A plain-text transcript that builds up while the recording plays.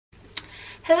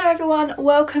Hello everyone,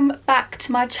 welcome back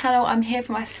to my channel. I'm here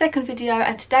for my second video,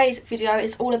 and today's video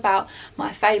is all about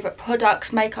my favourite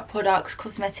products, makeup products,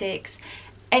 cosmetics,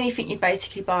 anything you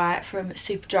basically buy from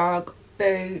Superdrug,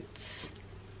 Boots,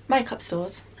 makeup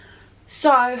stores.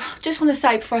 So just want to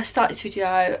say before I start this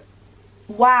video,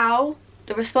 wow,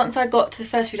 the response I got to the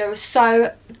first video was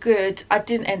so good. I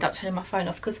didn't end up turning my phone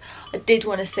off because I did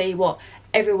want to see what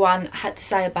everyone had to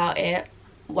say about it.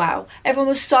 Wow, everyone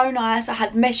was so nice. I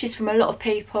had messages from a lot of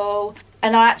people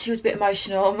and I actually was a bit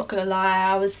emotional, I'm not gonna lie.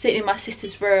 I was sitting in my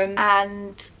sister's room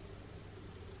and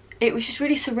it was just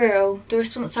really surreal, the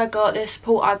response I got, the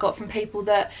support I got from people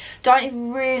that don't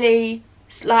even really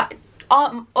like,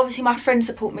 obviously my friends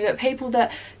support me, but people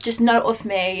that just know of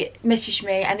me messaged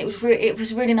me, and it was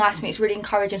really nice to me. It's really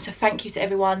encouraging, so thank you to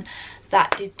everyone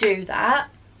that did do that.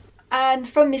 And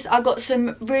from this I got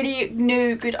some really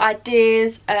new good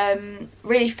ideas,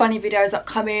 really funny videos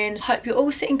upcoming. Hope you're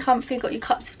all sitting comfy, got your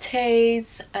cups of teas,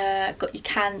 got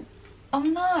your oh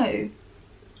no,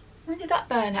 when did that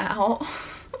burn out?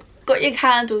 Got your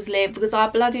candles lit because I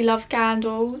bloody love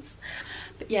candles.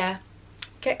 But yeah,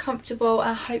 get comfortable.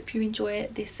 I hope you enjoy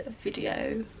this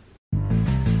video.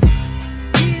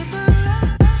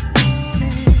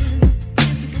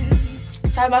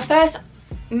 So my first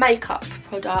makeup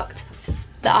product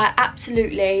that I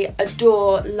absolutely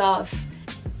adore, love,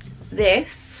 this.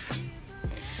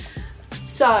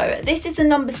 So this is the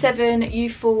No. 7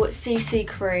 Youthful CC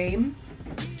Cream.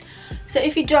 So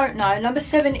if you don't know, No.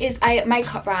 7 is a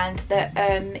makeup brand that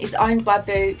is owned by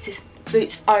Boots. It's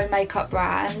Boots' own makeup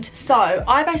brand. So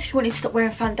I basically wanted to stop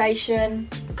wearing foundation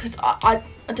because I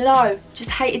don't know, just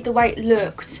hated the way it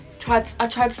looked. I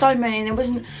tried so many and there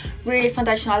wasn't really a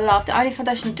foundation I love. The only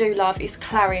foundation I do love is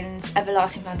Clarins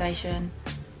Everlasting Foundation.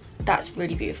 That's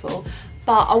really beautiful.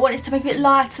 But I wanted to make it a bit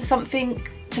lighter, something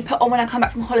to put on when I come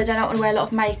back from holiday. I don't want to wear a lot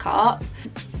of makeup.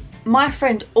 My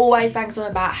friend always bangs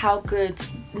on about how good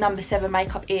No. 7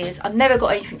 makeup is. I've never got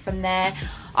anything from there.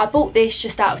 I bought this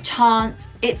just out of chance.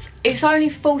 It's only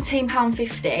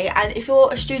 £14.50, and if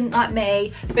you're a student like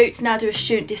me, Boots now do a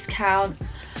student discount,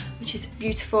 which is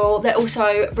beautiful. They're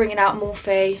also bringing out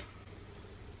Morphe.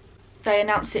 They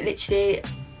announced it literally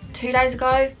 2 days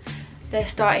ago. They're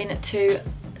starting to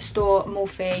store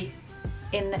Morphe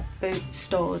in Boots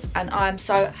stores, and I'm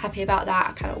so happy about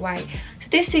that. I cannot wait. So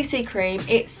this CC cream,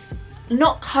 it's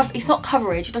not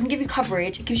coverage. It doesn't give you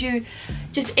coverage. It gives you,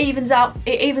 just evens out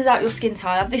your skin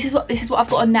tone. This is what I've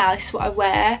got on now. This is what I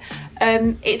wear.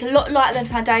 It's a lot lighter than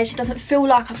foundation. It doesn't feel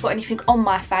like I've got anything on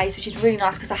my face, which is really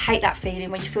nice because I hate that feeling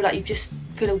when you feel like you just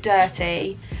feel all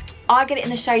dirty. I get it in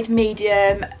the shade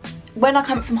medium. When I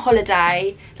come back from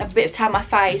holiday, have a bit of tan on my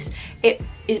face, it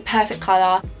is perfect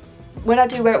colour. When I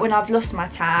do wear it when I've lost my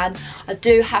tan, I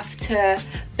do have to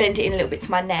blend it in a little bit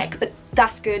to my neck, but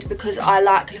that's good because I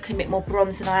like looking a bit more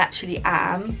bronzed than I actually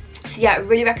am. So yeah, I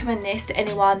really recommend this to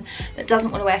anyone that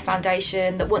doesn't want to wear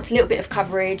foundation, that wants a little bit of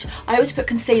coverage. I always put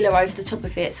concealer over the top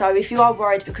of it, so if you are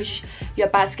worried because you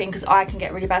have bad skin, because I can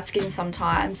get really bad skin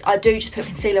sometimes, I do just put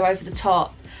concealer over the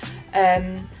top.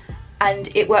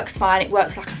 And it works fine. It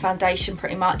works like a foundation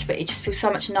pretty much, but it just feels so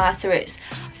much nicer. I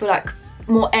feel like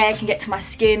more air can get to my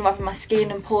skin rather than my skin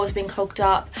and pores being clogged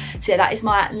up. So yeah, that is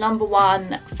my No.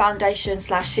 1 foundation /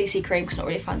 CC cream. It's not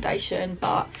really a foundation,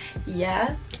 but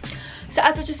yeah. So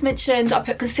as I just mentioned, I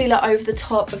put concealer over the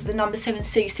top of the No. 7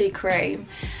 CC cream.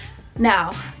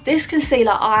 Now, this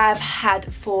concealer I've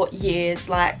had for years.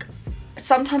 Like,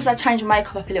 sometimes I change my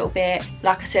makeup up a little bit.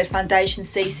 Like I said, foundation,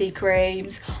 CC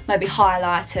creams, maybe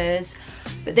highlighters.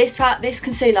 But this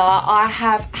concealer I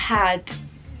have had,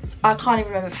 I can't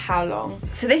even remember for how long.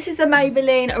 So this is the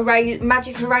Maybelline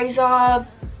Magic Eraser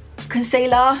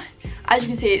concealer. As you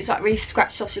can see, it's like really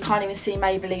scratched off, so you can't even see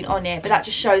Maybelline on it, but that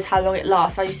just shows how long it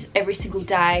lasts. I use this every single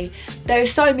day. There are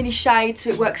so many shades,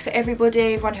 so it works for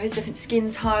everybody, everyone who has different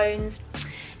skin tones.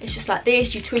 It's just like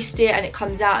this, you twist it and it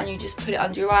comes out and you just put it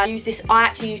under your eye. I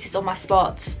actually use this on my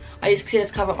spots. I use concealer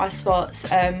to cover up my spots,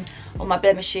 on my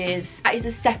blemishes. That is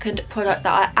the second product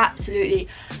that I absolutely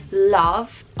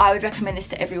love. I would recommend this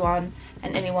to everyone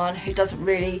and anyone who doesn't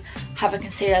really have a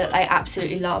concealer that they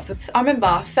absolutely love. I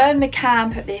remember Fern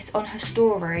McCann put this on her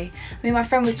story. Me and my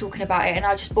friend was talking about it and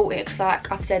I just bought it because,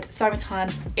 like I've said so many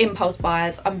times, impulse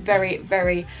buyers. I'm very,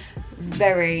 very,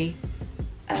 very,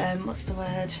 what's the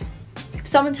word? If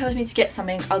someone tells me to get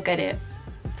something, I'll get it,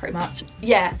 pretty much.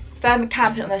 Yeah, Fern McCann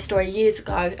put it on their story years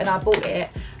ago and I bought it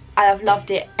and I've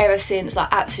loved it ever since, like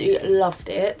absolutely loved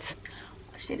it.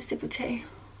 I just need a sip of tea.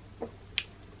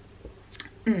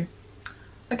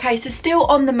 Okay, so still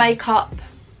on the makeup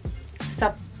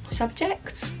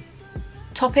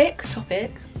topic.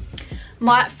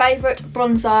 My favourite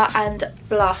bronzer and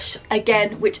blush,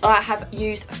 again, which I have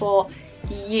used for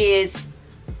years.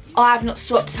 I have not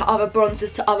swapped to other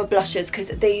bronzers to other blushes because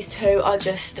these two are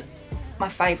just my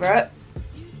favourite.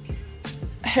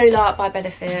 Hoola by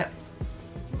Benefit.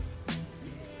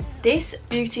 This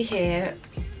beauty here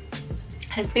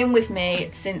has been with me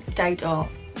since day dot.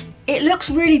 It looks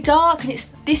really dark, and it's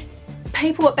this.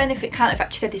 People at Benefit Can't have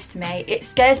actually said this to me. It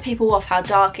scares people off how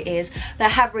dark it is. They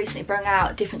have recently brought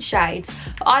out different shades,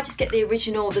 but I just get the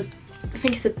original. I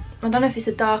think it's I don't know if it's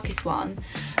the darkest one,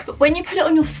 but when you put it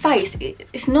on your face,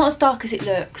 it's not as dark as it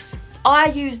looks. I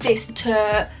use this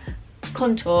to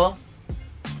contour.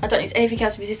 I don't use anything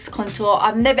else with this contour.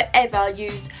 I've never ever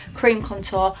used cream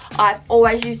contour. I've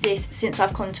always used this since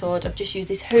I've contoured. I've just used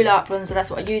this Hoola bronzer. That's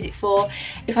what I use it for.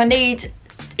 If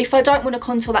I don't want to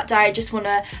contour that day, I just want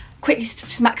to quickly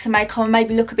smack some makeup and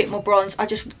maybe look a bit more bronze, I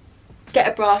just get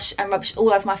a brush and rub it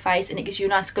all over my face, and it gives you a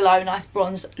nice glow, nice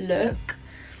bronze look.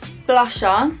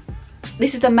 Blusher.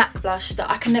 This is the MAC blush that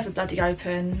I can never bloody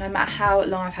open, no matter how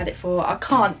long I've had it for. I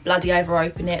can't bloody over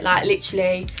open it. Like,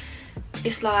 literally,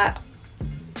 it's like,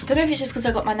 I don't know if it's just because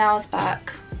I got my nails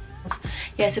back.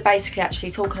 Yeah, so basically,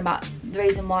 actually talking about the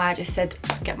reason why I just said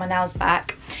get my nails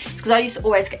back, it's because I used to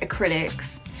always get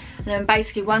acrylics. And then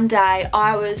basically one day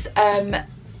I was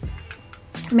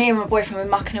me and my boyfriend were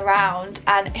mucking around,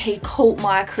 and he caught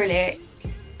my acrylic.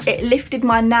 It lifted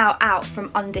my nail out from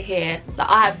under here. Like,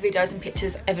 I have videos and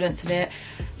pictures, evidence of it.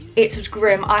 It was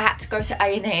grim. I had to go to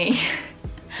A&E.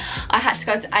 I had to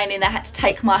go to A&E and they had to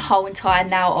take my whole entire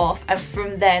nail off, and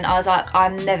from then I was like,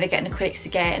 I'm never getting acrylics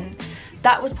again.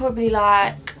 That was probably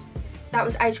like, that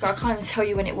was ages ago. I can't even tell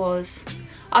you when it was.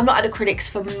 I've not had acrylics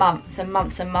for months and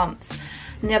months and months.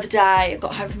 And the other day I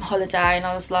got home from holiday and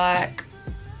I was like,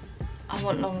 I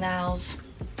want long nails.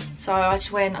 So I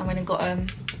just went and got them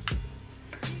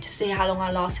to see how long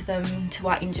I last with them until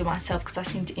I injure myself, because I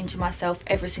seem to injure myself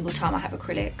every single time I have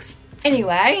acrylics.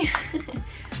 Anyway,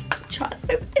 try to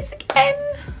open this again.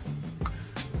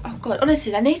 Oh god,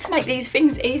 honestly, they need to make these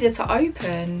things easier to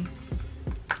open.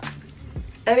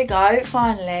 There we go,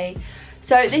 finally.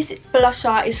 So this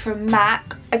blusher is from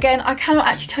MAC. Again, I cannot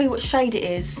actually tell you what shade it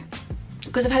is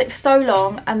because I've had it for so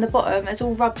long and the bottom is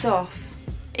all rubbed off.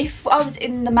 If I was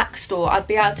in the MAC store, I'd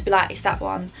be able to be like, it's that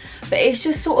one. But it's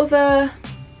just sort of a,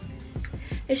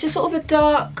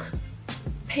 dark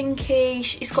pinky.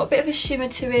 It's got a bit of a shimmer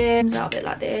to it. It comes out a bit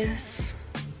like this.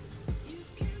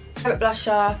 Favorite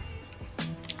blusher.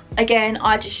 Again,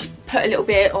 I just put a little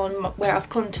bit on where I've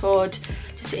contoured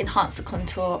just to enhance the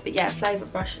contour. But yeah,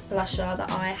 favourite blusher that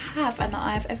I have and that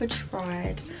I've ever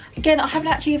tried. Again, I haven't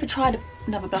actually ever tried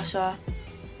another blusher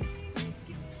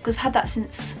because I've had that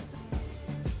since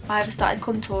I ever started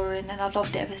contouring, and I've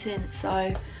loved it ever since, so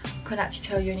I couldn't actually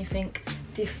tell you anything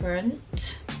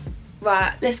different.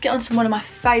 Right, let's get on to one of my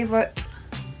favourite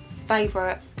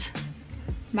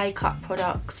makeup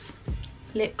products.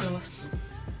 Lip gloss.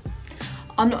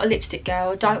 I'm not a lipstick girl.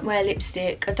 I don't wear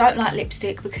lipstick. I don't like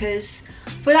lipstick because I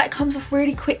feel like it comes off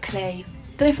really quickly.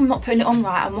 I don't know if I'm not putting it on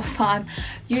right or if I'm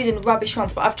using rubbish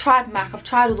ones, but I've tried MAC, I've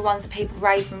tried all the ones that people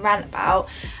rave and rant about,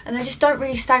 and they just don't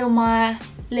really stay on my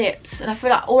lips, and I feel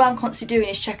like all I'm constantly doing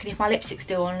is checking if my lipstick's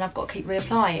still on, and I've got to keep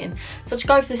reapplying. So I just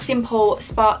go for the simple,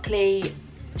 sparkly,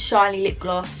 shiny lip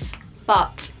gloss.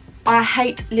 But I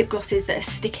hate lip glosses that are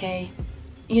sticky.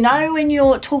 You know when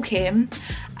you're talking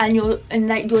and your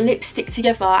lips stick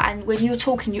together, and when you're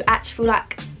talking you actually feel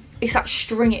like it's like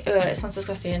stringy. It sounds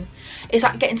disgusting. It's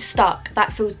like getting stuck.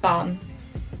 That feels bum.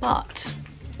 But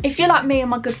if you're like me and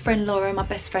my good friend Lauren, my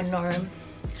best friend Lauren,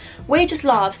 we just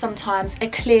love sometimes a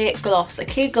clear gloss. A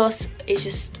clear gloss is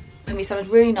just, can be something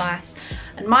really nice.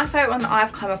 And my favourite one that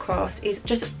I've come across is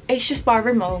it's just by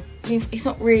Rimmel. I mean, it's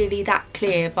not really that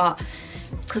clear, but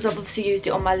because I've obviously used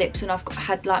it on my lips when I've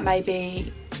had like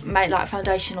maybe made like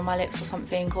foundation on my lips or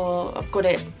something, or I've got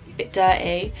it a bit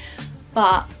dirty.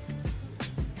 But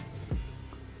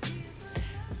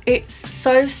it's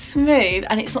so smooth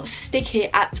and it's not sticky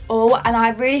at all, and I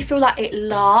really feel like it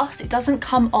lasts. It doesn't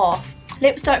come off.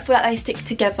 Lips don't feel like they stick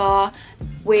together.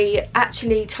 We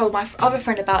actually told my other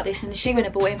friend about this and she went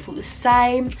and bought it and thought the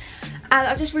same, and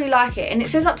I just really like it. And it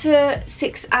says up to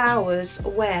 6 hours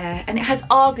wear, and it has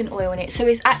argan oil in it, so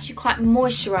it's actually quite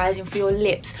moisturising for your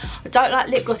lips. I don't like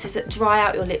lip glosses that dry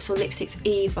out your lips or lipsticks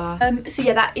either. So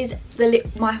yeah, that is the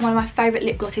one of my favourite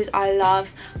lip glosses. I love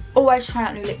always trying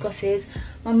out new lip glosses.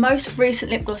 My most recent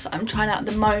lip gloss that I'm trying out at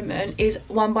the moment is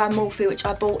one by Morphe, which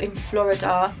I bought in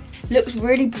Florida. It looks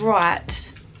really bright,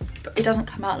 but it doesn't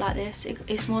come out like this.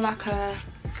 It's more like a,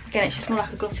 again, it's just more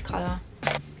like a glossy colour.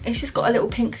 It's just got a little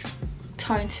pink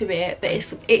tone to it, but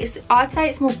it's I'd say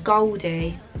it's more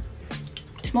goldy.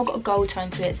 It's more got a gold tone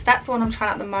to it. So that's the one I'm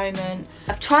trying at the moment.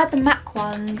 I've tried the MAC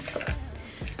ones.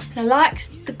 And I like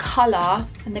the colour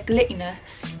and the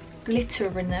glitteriness.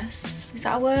 Glitteriness. Is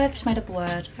that a word? Just made up a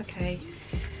word. Okay.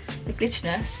 The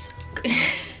glitteriness.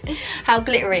 How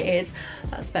glittery it is.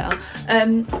 That's better.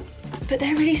 But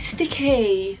they're really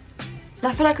sticky. And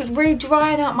I feel like it's really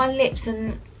drying out my lips,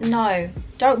 and no,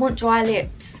 don't want dry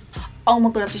lips. Oh my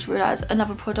god, I've just realised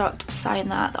another product saying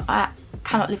that I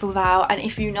cannot live without. And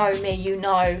if you know me, you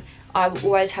know I will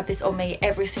always have this on me.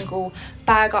 Every single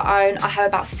bag I own, I have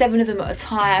about 7 of them at a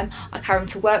time. I carry them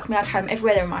to work with me, I carry them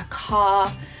everywhere. They're in my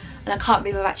car. And I can't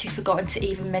believe I've actually forgotten to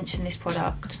even mention this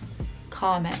product,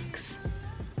 Carmex.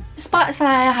 Despite saying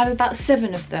I have about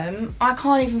 7 of them, I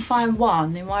can't even find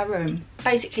one in my room.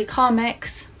 Basically,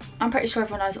 Carmex, I'm pretty sure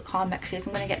everyone knows what Carmex is.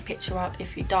 I'm going to get a picture up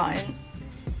if you don't.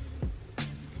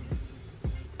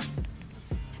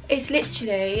 It's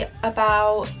literally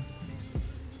about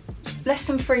less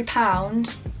than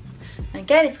 £3. And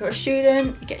again, if you're a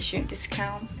student, you get a student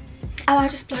discount. And I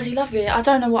just bloody love it. I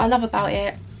don't know what I love about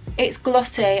it. It's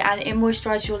glossy and it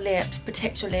moisturises your lips,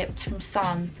 protects your lips from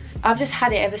sun. I've just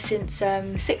had it ever since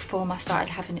sixth form. I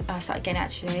started getting it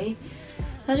actually.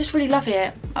 And I just really love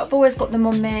it. I've always got them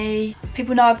on me.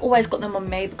 People know I've always got them on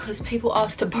me because people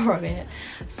ask to borrow it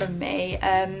from me.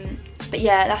 But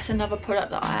yeah, that's another product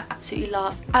that I absolutely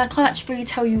love. I can't actually really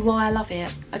tell you why I love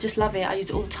it. I just love it. I use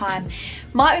it all the time.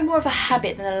 Might be more of a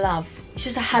habit than a love. It's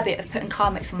just a habit of putting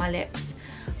Carmex on my lips.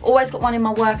 Always got one in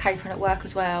my work apron at work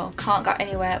as well. Can't go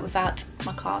anywhere without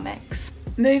my Carmex.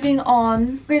 Moving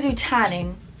on, we're gonna do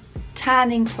tanning.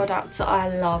 Tanning products that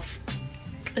I love.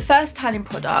 The first tanning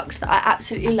product that I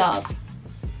absolutely love,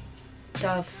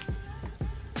 Dove.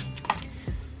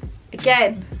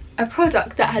 Again, a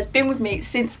product that has been with me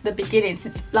since the beginning,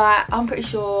 since like, I'm pretty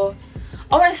sure,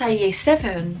 I want to say year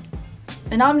 7.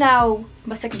 And I'm now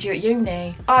my 2nd year at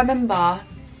uni. I remember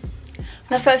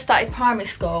when I first started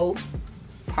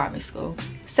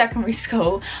secondary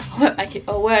school,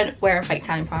 I weren't wearing fake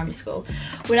tan in primary school.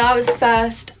 When I was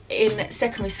first in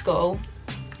secondary school,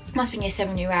 must have been year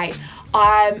 7, year 8,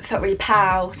 I felt really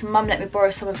pale, so mum let me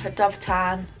borrow some of her Dove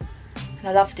tan and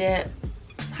I loved it.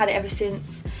 Had it ever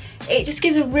since. It just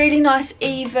gives a really nice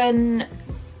even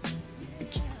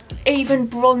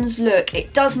bronze look.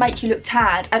 It does make you look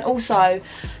tanned, and also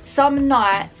some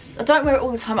nights, I don't wear it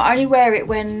all the time, I only wear it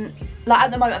when, like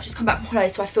at the moment I've just come back from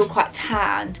holiday so I feel quite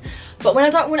tanned, but when I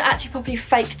don't want to actually properly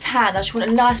fake tan, I just want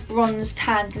a nice bronze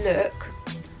tanned look,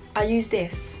 I use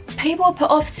this. People are put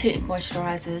off tinted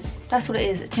moisturisers. That's what it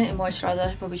is, a tinted moisturiser.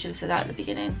 I probably should have said that at the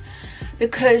beginning.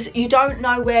 Because you don't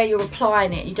know where you're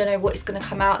applying it. You don't know what it's going to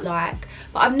come out like.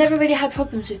 But I've never really had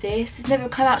problems with this. It's never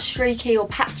come out streaky or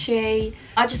patchy.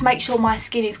 I just make sure my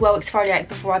skin is well exfoliated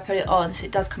before I put it on, so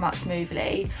it does come out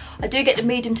smoothly. I do get the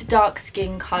medium to dark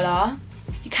skin colour.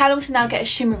 You can also now get a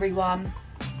shimmery one.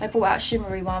 They brought out a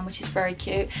shimmery one, which is very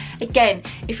cute. Again,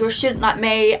 if you're a student like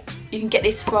me, you can get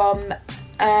this from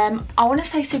I want to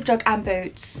say Superdrug and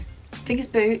Boots. I think it's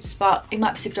Boots, but it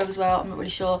might be Superdrug as well, I'm not really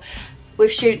sure.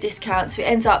 With student discounts, so it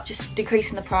ends up just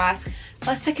decreasing the price.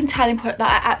 My second tanning product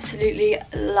that I absolutely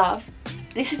love.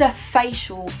 This is a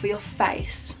facial for your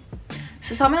face.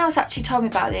 So someone else actually told me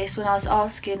about this when I was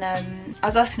asking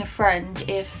a friend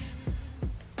if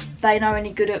they know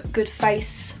any good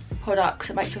face products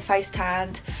that make your face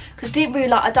tanned. Because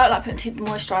I don't like putting tinted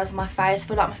moisturiser on my face. I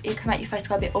feel like it can make your face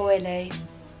go a bit oily.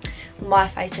 My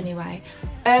face anyway.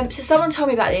 So someone told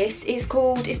me about this. It's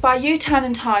by UTAN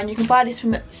and Tone. You can buy this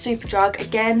from Superdrug.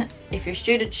 Again, if you're a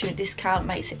student discount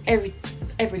makes it every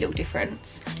little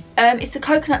difference. It's the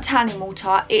coconut tanning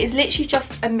water. It is literally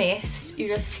just a mist. You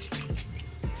just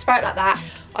spray it like that.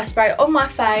 I spray it on my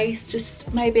face,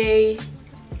 just maybe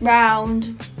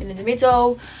round and in the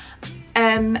middle.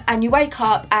 And you wake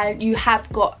up and you have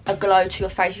got a glow to your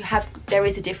face. There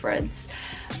is a difference.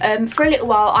 For a little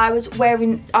while I was just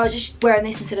wearing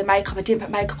this instead of makeup. I didn't put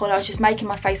makeup on. I was just making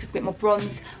my face look a bit more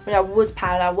bronze when I was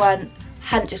pale.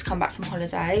 Hadn't just come back from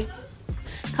holiday.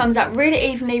 Comes out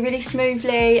really evenly, really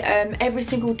smoothly, every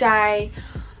single day,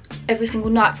 every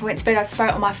single night before I went to bed. I'd spray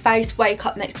it on my face, wake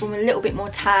up next morning a little bit more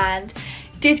tanned.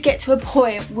 Did get to a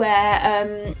point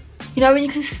where you know when you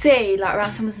can see like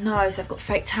around someone's nose they've got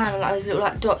fake tan, like those little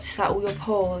like dots, it's like all your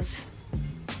pores.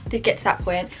 Did get to that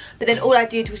point, but then all I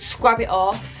did was scrub it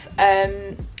off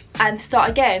and start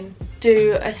again.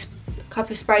 Do a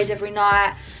couple of sprays every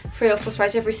night, 3 or 4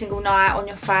 sprays every single night on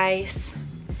your face.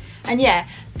 And yeah,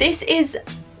 this is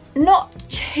not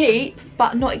cheap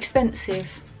but not expensive.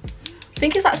 I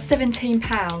think it's like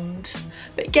 £17,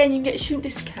 but again you can get a student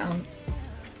discount.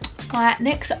 My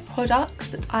next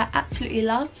products that I absolutely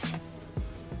love,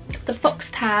 the Fox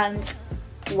Tans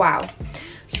wow.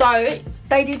 So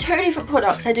they do 2 different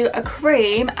products. They do a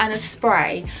cream and a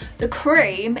spray. The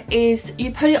cream is,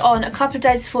 you put it on a couple of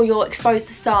days before you're exposed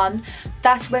to sun.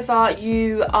 That's whether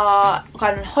you are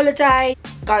going on holiday,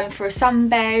 going for a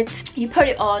sunbed. You put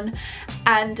it on,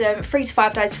 and 3 to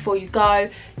 5 days before you go,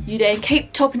 you then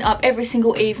keep topping it up every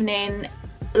single evening.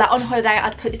 Like on holiday,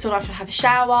 I'd put this on after I have a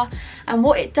shower, and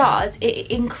what it does, it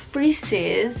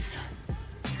increases,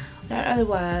 I don't know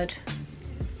the word,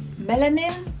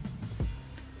 melanin?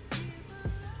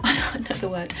 I don't know the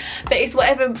word, but it's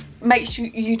whatever makes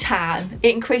you tan. It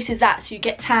increases that, so you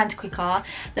get tanned quicker.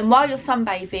 Then while you're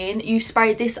sunbathing, you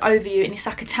spray this over you, and it's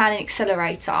like a tanning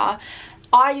accelerator.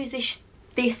 I use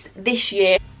this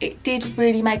year. It did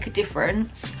really make a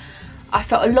difference. I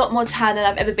felt a lot more tan than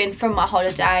I've ever been from my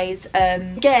holidays.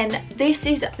 Again, this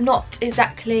is not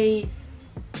exactly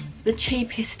the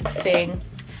cheapest thing.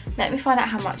 Let me find out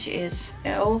how much it is.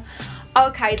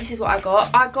 Okay, this is what I got.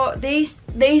 I got these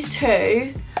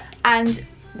 2 and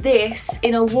this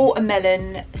in a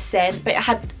watermelon scent, but it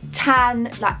had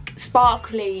tan, like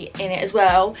sparkly in it as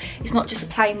well. It's not just a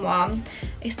plain one.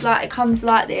 It's like, it comes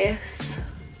like this.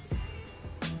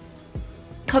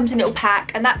 Comes in a little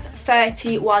pack, and that's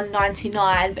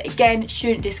 £31.99, but again,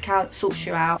 student discount sorts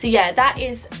you out. So yeah, that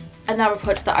is another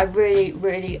product that I really,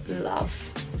 really love.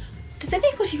 Does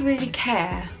anybody really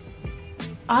care?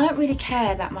 I don't really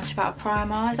care that much about a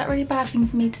primer. Is that really a bad thing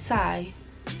for me to say?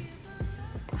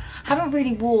 I haven't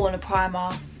really worn a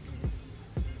primer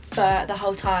for the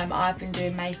whole time I've been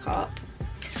doing makeup.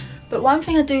 But one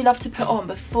thing I do love to put on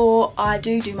before I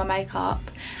do my makeup,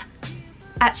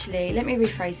 actually, let me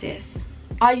rephrase this.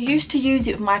 I used to use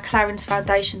it with my Clarins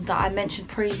foundation that I mentioned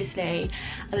previously,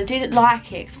 and I didn't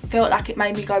like it because I felt like it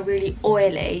made me go really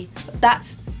oily. But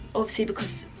that's obviously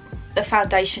because the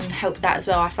foundation helped that as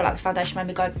well. I felt like the foundation made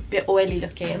me go a bit oily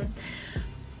looking.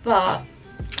 But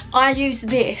I use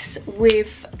this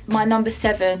with my number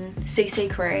 7 CC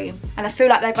cream, and I feel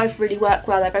like they both really work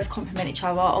well. They both complement each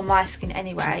other on my skin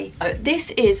anyway. So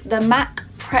this is the MAC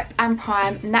Prep and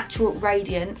Prime Natural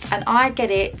Radiance, and I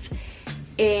get it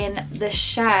in the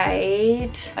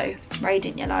shade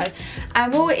Radiant Yellow.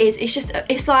 And all it is,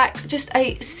 it's like just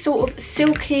a sort of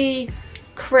silky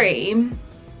cream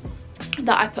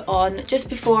that I put on just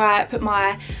before I put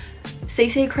my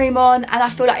CC cream on, and I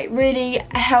feel like it really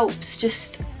helps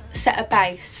just set a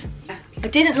base. I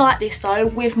didn't like this though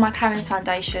with my Clarins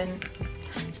foundation,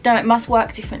 so no, it must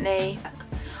work differently.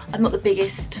 I'm not the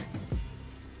biggest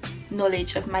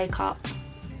knowledge of makeup,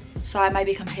 so I may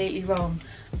be completely wrong,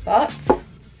 but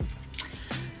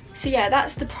so yeah,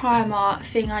 that's the primer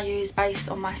thing I use based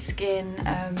on my skin.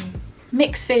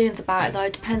 Mixed feelings about it though,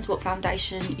 it depends what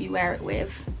foundation you wear it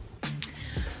with.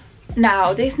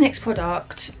 Now this next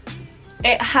product,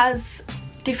 it has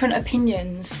different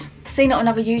opinions. I've seen it on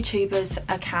other YouTubers'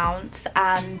 accounts,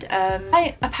 and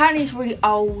apparently it's really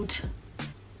old,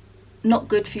 not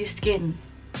good for your skin.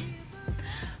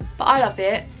 But I love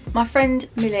it. My friend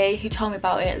Millie, who told me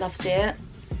about it, loves it.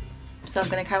 So I'm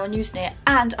going to carry on using it,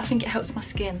 and I think it helps my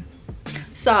skin.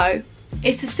 So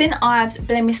it's the St. Ives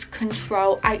Blemish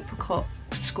Control Apricot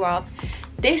Scrub.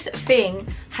 This thing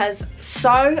has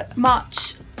so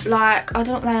much, like, I don't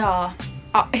know what they are.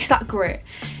 Oh, it's like grit.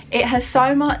 It has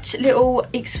so much little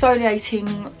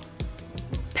exfoliating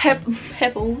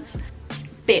pebbles,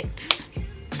 bits.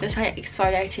 Let's say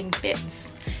exfoliating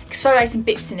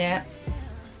bits in it.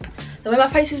 Then when my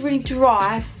face is really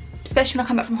dry, especially when I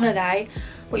come back from holiday,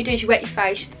 what you do is you wet your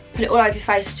face, put it all over your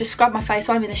face, just scrub my face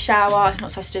while I'm in the shower. I'm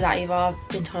not supposed to do that either, I've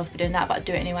been told off for doing that, but I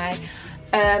do it anyway.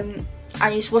 And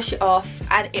you just wash it off,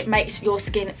 and it makes your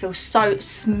skin feel so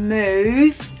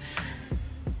smooth.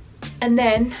 And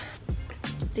then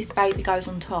this baby goes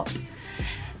on top.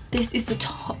 This is the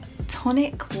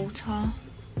tonic water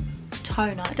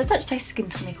toner. It does actually say skin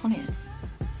tonic on it.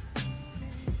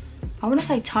 I want to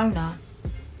say toner.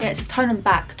 Yeah, it says tone on the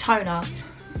back, toner.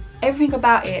 Everything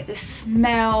about it, the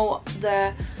smell,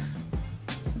 the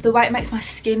way it makes my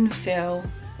skin feel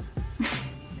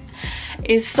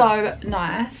is so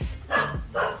nice.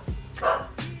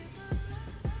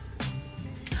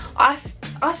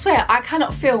 I swear I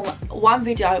cannot film one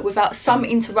video without some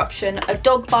interruption, a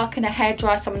dog barking, a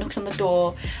hairdryer, someone knocking on the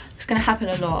door. It's going to happen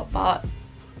a lot, but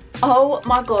oh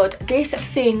my god, this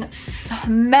thing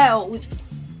smells,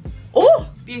 oh,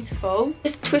 beautiful.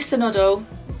 Just twist the nozzle.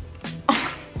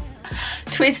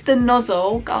 Twist the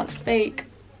nozzle, can't speak.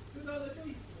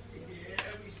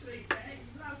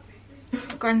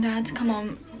 Grandad, come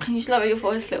on, can you just lower your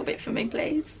voice a little bit for me,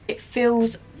 please? It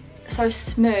feels so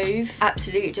smooth,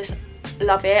 absolutely just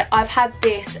love it. I've had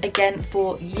this again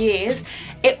for years.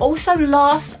 It also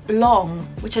lasts long,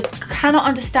 which I cannot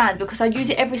understand because I use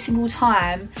it every single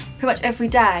time, pretty much every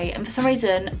day, and for some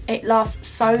reason it lasts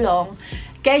so long.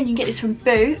 Again, you can get this from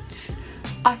Boots.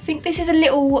 I think this is a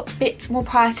little bit more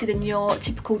pricey than your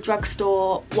typical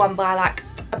drugstore one by like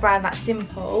a brand like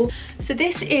Simple. So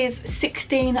this is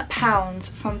 £16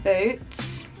 from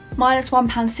Boots, minus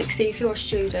 £1.60 if you're a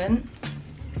student.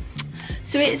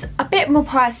 So it's a bit more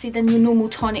pricey than your normal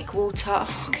tonic water,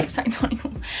 oh, I keep saying tonic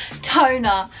water,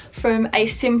 toner from a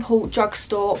Simple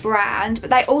drugstore brand. But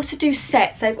they also do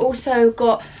sets. They've also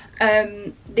got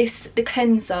the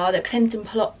cleanser, the cleansing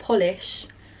polish.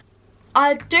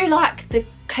 I do like the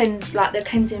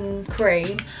cleansing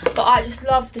cream, but I just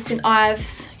love the St.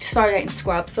 Ives exfoliating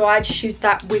scrub, so I just use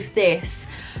that with this.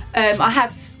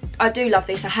 I do love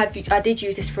this. I did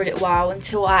use this for a little while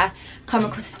until I come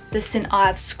across the St.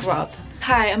 Ives scrub.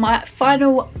 Okay, and my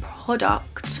final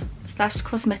product slash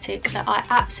cosmetic that I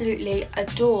absolutely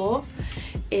adore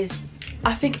is,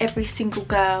 I think every single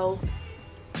girl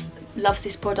loves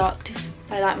this product if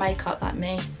they like makeup like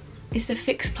me. It's the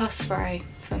Fix Plus spray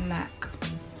from MAC.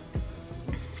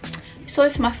 You saw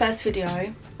this in my first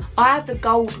video. I have the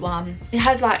gold one. It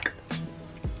has like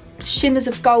shimmers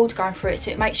of gold going through it,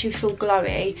 so it makes you feel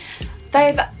glowy.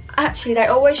 They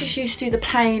always just used to do the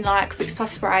plain like Fix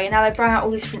Plus spray, and now they bring out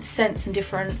all these different scents and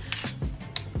different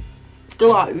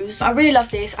glows. I really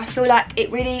love this. I feel like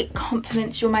it really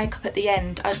complements your makeup at the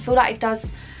end. I feel like it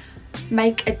does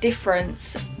make a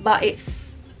difference, but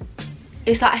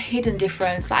it's like a hidden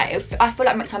difference. Like I feel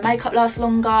like it makes my makeup last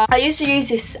longer. I used to use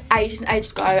this ages and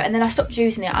ages ago, and then I stopped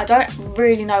using it. I don't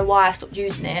really know why I stopped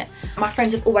using it. My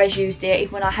friends have always used it,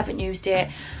 even when I haven't used it.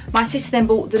 My sister then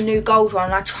bought the new gold one,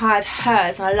 and I tried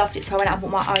hers and I loved it, so I went out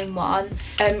and bought my own one.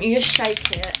 You just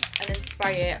shake it and then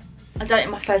spray it. I've done it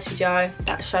in my first video.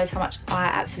 That shows how much I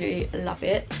absolutely love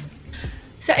it.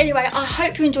 So anyway, I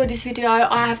hope you enjoyed this video.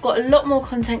 I have got a lot more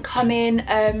content coming.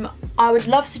 I would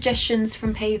love suggestions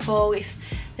from people. If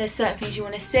there's certain things you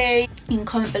want to see, you can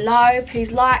comment below.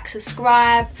 Please like,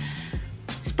 subscribe,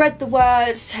 spread the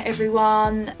word to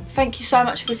everyone. Thank you so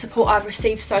much for the support I've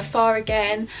received so far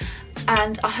again.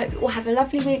 And I hope you all have a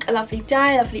lovely week, a lovely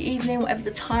day, a lovely evening, whatever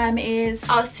the time is.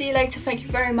 I'll see you later. Thank you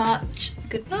very much.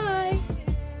 Goodbye.